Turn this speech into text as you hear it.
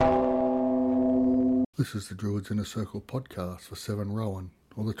This is the Druids in a Circle podcast for 7 Rowan,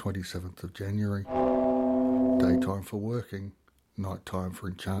 or the 27th of January. Daytime for working, nighttime for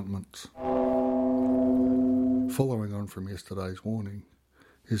enchantments. Following on from yesterday's warning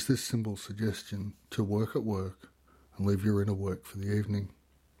is this simple suggestion to work at work and leave your inner work for the evening.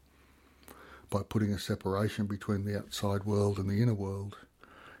 By putting a separation between the outside world and the inner world,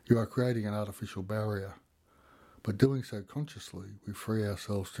 you are creating an artificial barrier. By doing so consciously, we free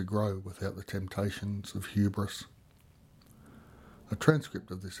ourselves to grow without the temptations of hubris. A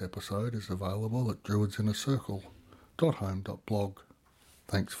transcript of this episode is available at druidsinacircle.home.blog.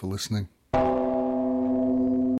 Thanks for listening.